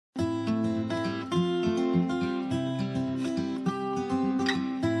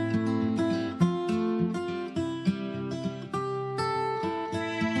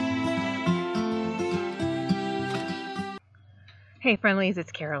Hey friendlies,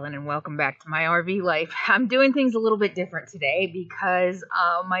 it's Carolyn and welcome back to my RV life. I'm doing things a little bit different today because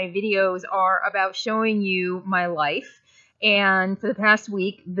my videos are about showing you my life. And for the past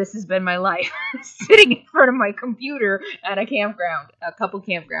week, this has been my life, sitting in front of my computer at a campground, a couple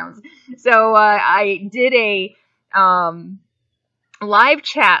campgrounds. So I did a live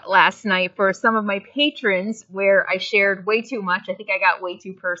chat last night for some of my patrons where I shared way too much. I think I got way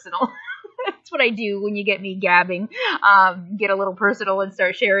too personal. That's what I do when you get me gabbing, get a little personal and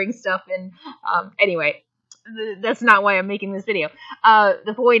start sharing stuff. And anyway, that's not why I'm making this video.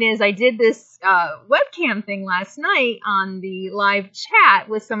 The point is I did this webcam thing last night on the live chat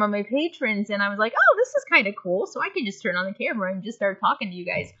with some of my patrons, and I was like, oh, this is kind of cool. So I can just turn on the camera and just start talking to you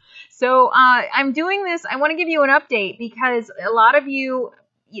guys. So I'm doing this. I want to give you an update because a lot of you,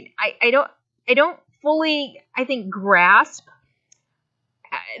 I don't fully, I think, grasp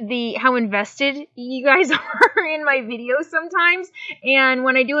how invested you guys are in my videos sometimes. And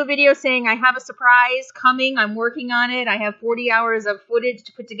when I do a video saying I have a surprise coming, I'm working on it, I have 40 hours of footage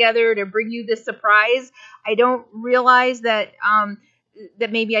to put together to bring you this surprise, I don't realize that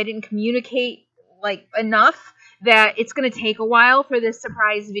that maybe I didn't communicate like enough that it's going to take a while for this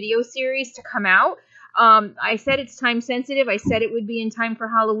surprise video series to come out. I said it's time sensitive. I said it would be in time for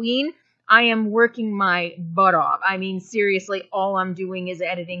Halloween. I am working my butt off. I mean, seriously, all I'm doing is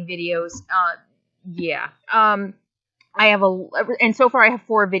editing videos. Yeah. I have and so far I have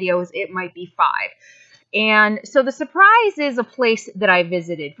 4 videos. It might be 5. And so the surprise is a place that I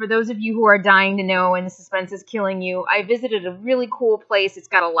visited. For those of you who are dying to know and the suspense is killing you, I visited a really cool place. It's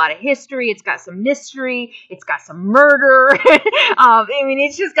got a lot of history. It's got some mystery. It's got some murder. I mean,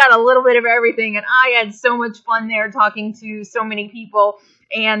 it's just got a little bit of everything. And I had so much fun there talking to so many people.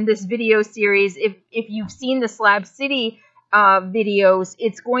 And this video series, if you've seen the Slab City videos,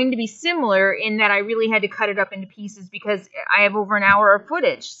 it's going to be similar in that I really had to cut it up into pieces because I have over an hour of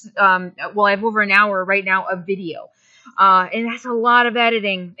footage. Well, I have over an hour right now of video. And that's a lot of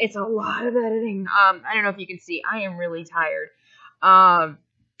editing. It's a lot of editing. I don't know if you can see. I am really tired.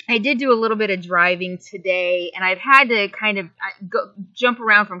 I did do a little bit of driving today, and I've had to kind of jump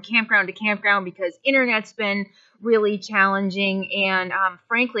around from campground to campground because internet's been really challenging, and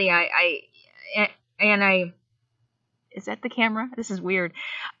frankly, I is that the camera? This is weird.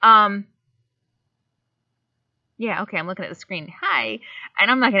 Yeah, okay, I'm looking at the screen. Hi, and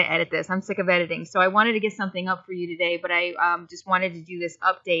I'm not going to edit this. I'm sick of editing, so I wanted to get something up for you today, but I just wanted to do this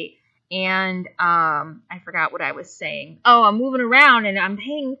update. And I forgot what I was saying. Oh, I'm moving around, and I'm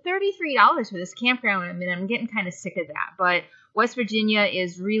paying $33 for this campground. I mean, I'm getting kind of sick of that. But West Virginia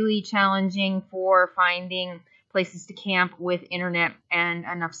is really challenging for finding places to camp with internet and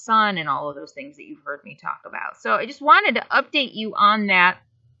enough sun and all of those things that you've heard me talk about. So I just wanted to update you on that.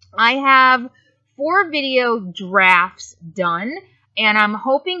 I have 4 video drafts done. And I'm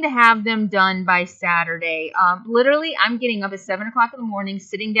hoping to have them done by Saturday. Literally, I'm getting up at 7 o'clock in the morning,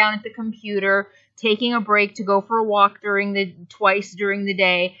 sitting down at the computer, taking a break to go for a walk twice during the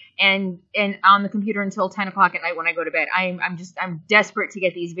day, and on the computer until 10 o'clock at night when I go to bed. I'm desperate to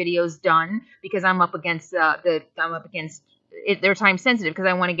get these videos done because I'm up against they're time sensitive because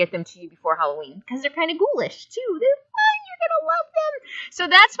I want to get them to you before Halloween because they're kind of ghoulish too. They're fun. You're gonna love them. So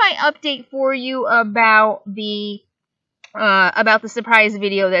that's my update for you about the surprise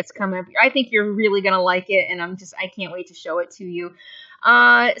video that's coming up. I think you're really going to like it, and I can't wait to show it to you.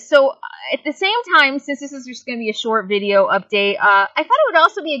 So at the same time, since this is just going to be a short video update, I thought it would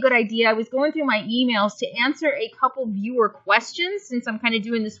also be a good idea. I was going through my emails to answer a couple viewer questions since I'm kind of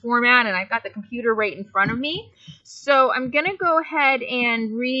doing this format and I've got the computer right in front of me. So I'm going to go ahead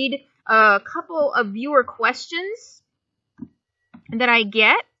and read a couple of viewer questions that I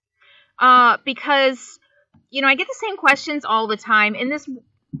get, because I get the same questions all the time. And this,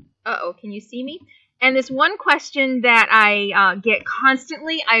 can you see me? And this one question that I get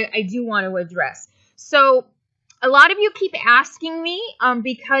constantly, I do want to address. So a lot of you keep asking me,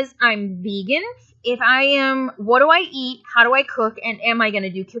 because I'm vegan, what do I eat? How do I cook? And am I going to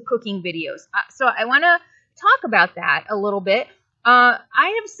do cooking videos? So I want to talk about that a little bit. I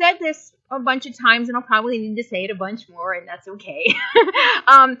have said this a bunch of times, and I'll probably need to say it a bunch more, and that's okay.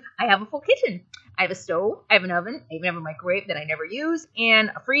 I have a full kitchen. I have a stove, I have an oven, I even have a microwave that I never use, and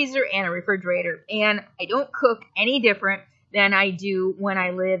a freezer and a refrigerator. And I don't cook any different than I do when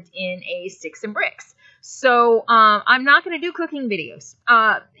I lived in a sticks and bricks. So I'm not going to do cooking videos.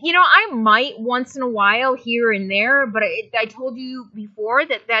 I might once in a while here and there, but I told you before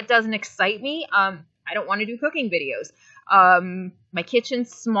that doesn't excite me. I don't want to do cooking videos. My kitchen's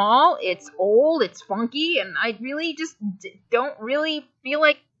small, it's old, it's funky, and I really just don't really feel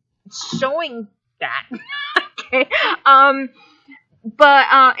like showing that. Okay. But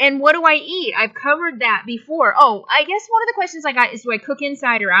and what do I eat? I've covered that before. Oh, I guess one of the questions I got is, do I cook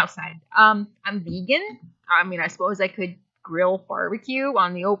inside or outside? I'm vegan. I mean, I suppose I could grill barbecue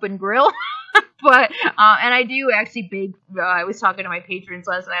on the open grill. But and I do actually bake. I was talking to my patrons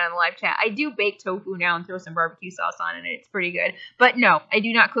last night on the live chat. I do bake tofu now and throw some barbecue sauce on it, and it's pretty good. But no, I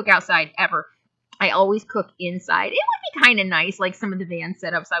do not cook outside ever. I always cook inside. It would be kind of nice, like some of the van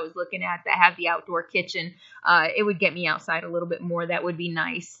setups I was looking at that have the outdoor kitchen. It would get me outside a little bit more. That would be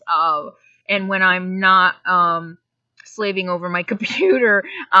nice. And when I'm not slaving over my computer,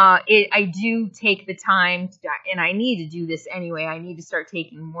 I do take the time, and I need to do this anyway. I need to start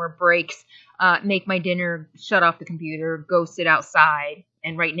taking more breaks, make my dinner, shut off the computer, go sit outside.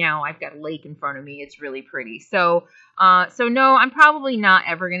 And right now I've got a lake in front of me. It's really pretty. So no, I'm probably not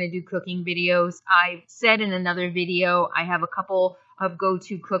ever going to do cooking videos. I said in another video, I have a couple of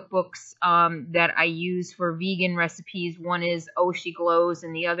go-to cookbooks that I use for vegan recipes. One is Oh She Glows,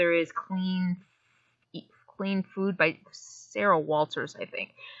 and the other is Clean Food by Sarah Walters, I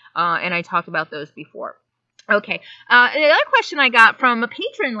think. And I talked about those before. Okay. The other question I got from a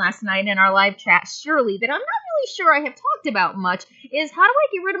patron last night in our live chat, Shirley, that I'm not really sure I have talked about much, is how do I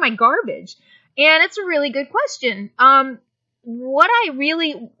get rid of my garbage? And it's a really good question. What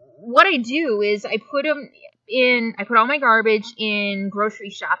I do is I put all my garbage in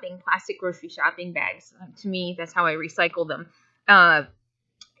plastic grocery shopping bags. To me, that's how I recycle them.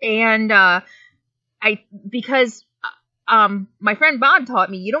 Because my friend Bob taught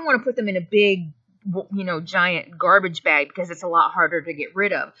me, you don't want to put them in a big, giant garbage bag because it's a lot harder to get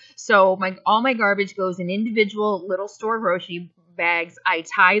rid of. So all my garbage goes in individual little store grocery bags. I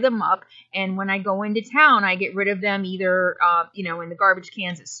tie them up, and when I go into town, I get rid of them either, in the garbage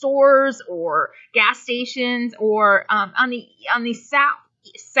cans at stores or gas stations, or on the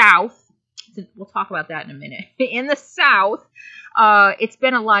south. We'll talk about that in a minute. In the South, it's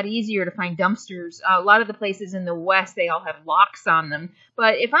been a lot easier to find dumpsters. A lot of the places in the West, they all have locks on them.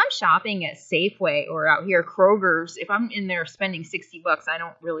 But if I'm shopping at Safeway or out here Kroger's, if I'm in there spending $60, I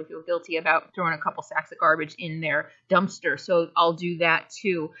don't really feel guilty about throwing a couple sacks of garbage in their dumpster. So I'll do that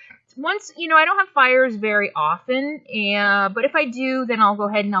too. Once, I don't have fires very often, but if I do, then I'll go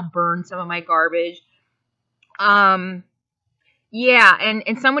ahead and I'll burn some of my garbage. Yeah,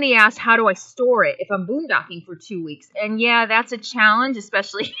 and somebody asked, how do I store it if I'm boondocking for 2 weeks? And yeah, that's a challenge,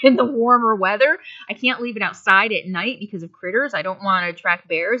 especially in the warmer weather. I can't leave it outside at night because of critters. I don't want to attract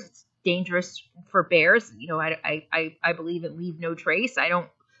bears. It's dangerous for bears. I believe in leave no trace. I don't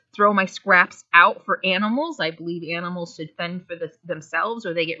throw my scraps out for animals. I believe animals should fend for themselves,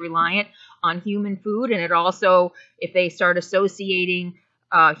 or they get reliant on human food. And it also, if they start associating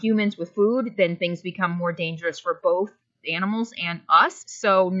humans with food, then things become more dangerous for both animals and us.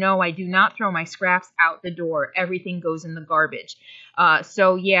 So no, I do not throw my scraps out the door. Everything goes in the garbage.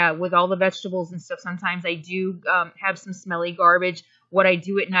 So yeah, with all the vegetables and stuff, sometimes I do have some smelly garbage. What I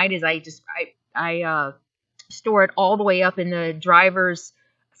do at night is I store it all the way up in the driver's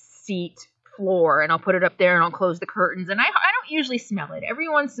seat floor, and I'll put it up there, and I'll close the curtains, and I don't usually smell it. Every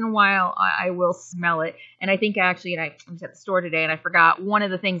once in a while I will smell it, and I think actually, and I was at the store today and I forgot, one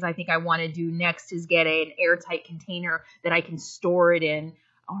of the things I think I want to do next is get an airtight container that I can store it in,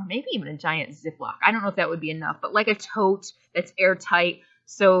 or maybe even a giant Ziploc. I don't know if that would be enough, but like a tote that's airtight,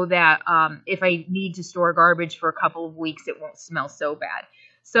 so that if I need to store garbage for a couple of weeks, it won't smell so bad.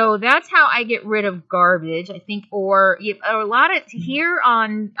 So that's how I get rid of garbage, I think. Or a lot of here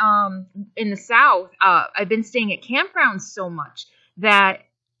in the South, I've been staying at campgrounds so much that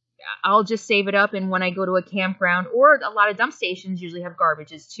I'll just save it up. And when I go to a campground, or a lot of dump stations usually have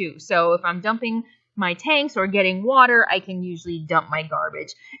garbages too. So if I'm dumping my tanks or getting water, I can usually dump my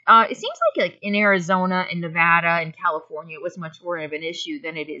garbage. It seems like in Arizona and Nevada and California, it was much more of an issue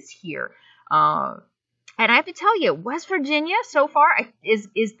than it is here. And I have to tell you, West Virginia so far is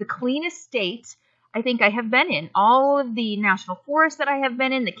the cleanest state I think I have been in. All of the national forests that I have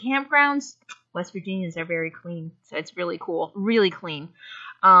been in, the campgrounds, West Virginians are very clean. So it's really cool, really clean.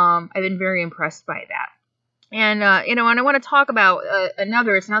 I've been very impressed by that. And, and I want to talk about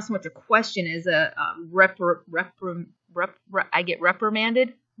another, it's not so much a question as I get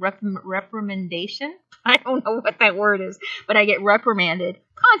reprimanded. Reprimandation? I don't know what that word is, but I get reprimanded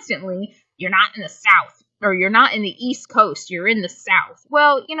constantly. You're not in the South, or you're not in the East Coast, you're in the South.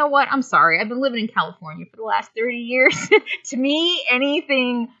 Well, you know what? I'm sorry. I've been living in California for the last 30 years. To me,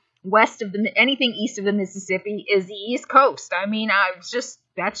 anything east of the Mississippi is the East Coast. I mean,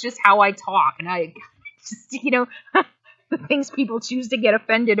 that's just how I talk. And I just, the things people choose to get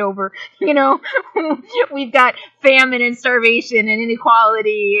offended over. You know, we've got famine and starvation and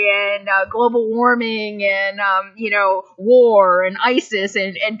inequality and global warming and, war and ISIS,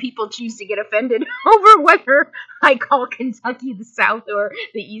 and people choose to get offended over whether I call Kentucky the South or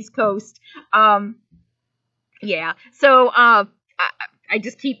the East Coast. Yeah. So, I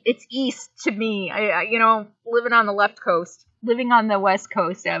just keep, it's East to me. Living on the left coast, living on the West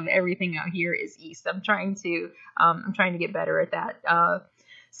Coast of everything out here is East. I'm trying to get better at that.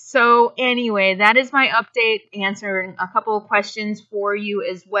 So anyway, that is my update, answering a couple of questions for you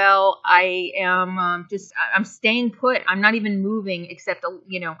as well. I am I'm staying put. I'm not even moving except,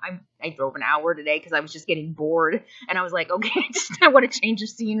 I drove an hour today because I was just getting bored. And I was like, okay, I want to change the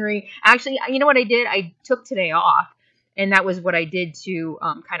scenery. Actually, you know what I did? I took today off. And that was what I did to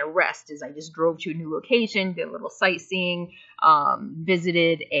kind of rest, is I just drove to a new location, did a little sightseeing,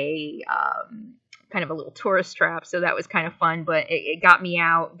 visited a kind of a little tourist trap. So that was kind of fun, but it got me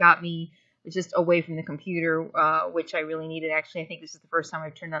out, just away from the computer, which I really needed. Actually, I think this is the first time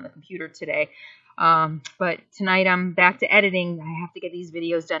I've turned on the computer today. But tonight I'm back to editing. I have to get these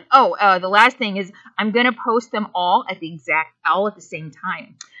videos done. The last thing is I'm going to post them all at the same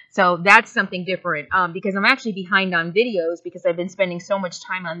time. So that's something different, because I'm actually behind on videos because I've been spending so much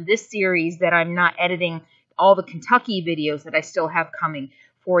time on this series that I'm not editing all the Kentucky videos that I still have coming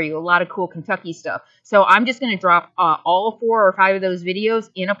for you. A lot of cool Kentucky stuff. So I'm just going to drop all 4 or 5 of those videos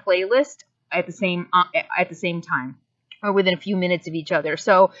in a playlist at the same time, or within a few minutes of each other.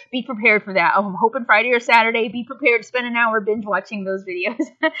 So be prepared for that. I'm hoping Friday or Saturday, be prepared to spend an hour binge watching those videos.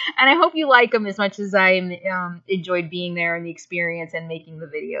 And I hope you like them as much as I enjoyed being there and the experience and making the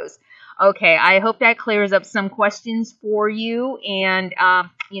videos. Okay, I hope that clears up some questions for you. And,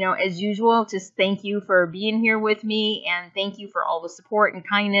 as usual, just thank you for being here with me. And thank you for all the support and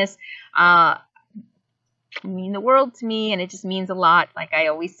kindness. Mean the world to me, and it just means a lot, like I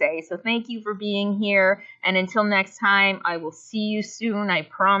always say. So thank you for being here, and until next time, I will see you soon. I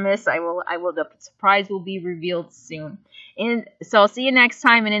promise. I will. The surprise will be revealed soon. And so I'll see you next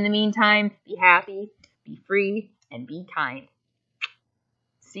time, and in the meantime, be happy, be free, and be kind.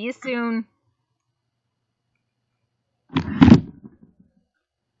 See you soon.